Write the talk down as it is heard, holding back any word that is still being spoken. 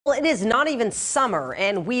Well, it is not even summer,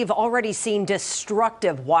 and we've already seen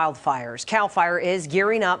destructive wildfires. CAL FIRE is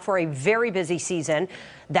gearing up for a very busy season.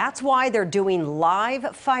 That's why they're doing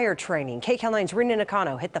live fire training. KCAL 9's Rina and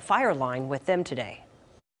Nakano hit the fire line with them today.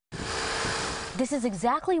 This is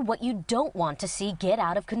exactly what you don't want to see get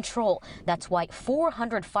out of control. That's why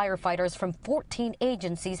 400 firefighters from 14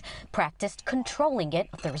 agencies practiced controlling it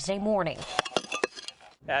Thursday morning.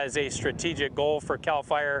 As a strategic goal for CAL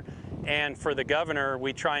FIRE and for the governor,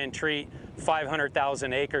 we try and treat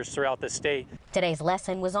 500,000 acres throughout the state. Today's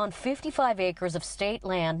lesson was on 55 acres of state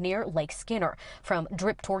land near Lake Skinner. From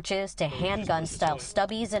drip torches to handgun-style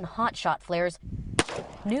stubbies and hotshot flares,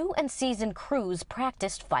 new and seasoned crews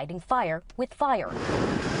practiced fighting fire with fire.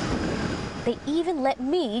 They even let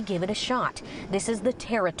me give it a shot. This is the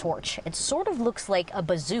Terra Torch. It sort of looks like a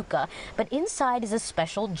bazooka, but inside is a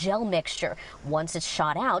special gel mixture. Once it's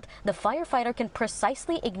shot out, the firefighter can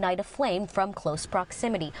precisely ignite a flame from close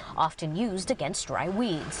proximity, often used against dry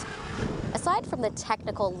weeds. Aside from the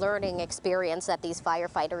technical learning experience that these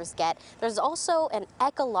firefighters get, there's also an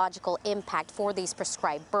ecological impact for these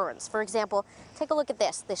prescribed burns. For example, take a look at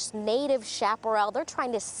this native chaparral. They're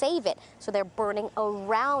trying to save it, so they're burning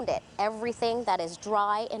around it everything that is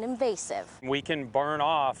dry and invasive. We can burn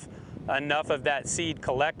off enough of that seed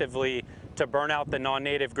collectively to burn out the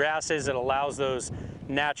non-native grasses. It allows those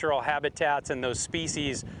natural habitats and those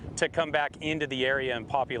species to come back into the area and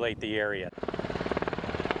populate the area.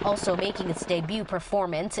 Also making its debut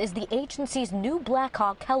performance is the agency's new Black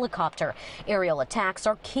Hawk helicopter. Aerial attacks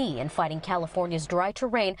are key in fighting California's dry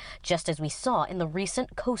terrain, just as we saw in the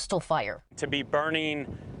recent coastal fire. To be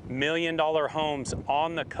burning million-dollar homes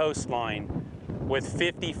on the coastline with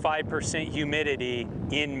 55% humidity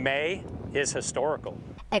in May is historical.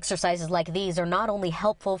 Exercises like these are not only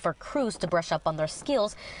helpful for crews to brush up on their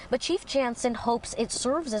skills, but Chief Jansen hopes it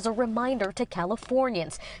serves as a reminder to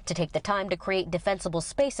Californians to take the time to create defensible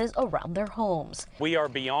spaces around their homes. We are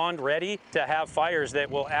beyond ready to have fires that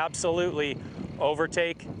will absolutely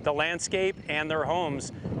overtake the landscape and their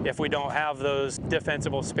homes if we don't have those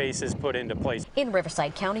defensible spaces put into place. In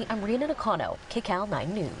Riverside County, I'm Rina Nakano, KCAL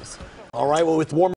 9 News. All right, well, with warm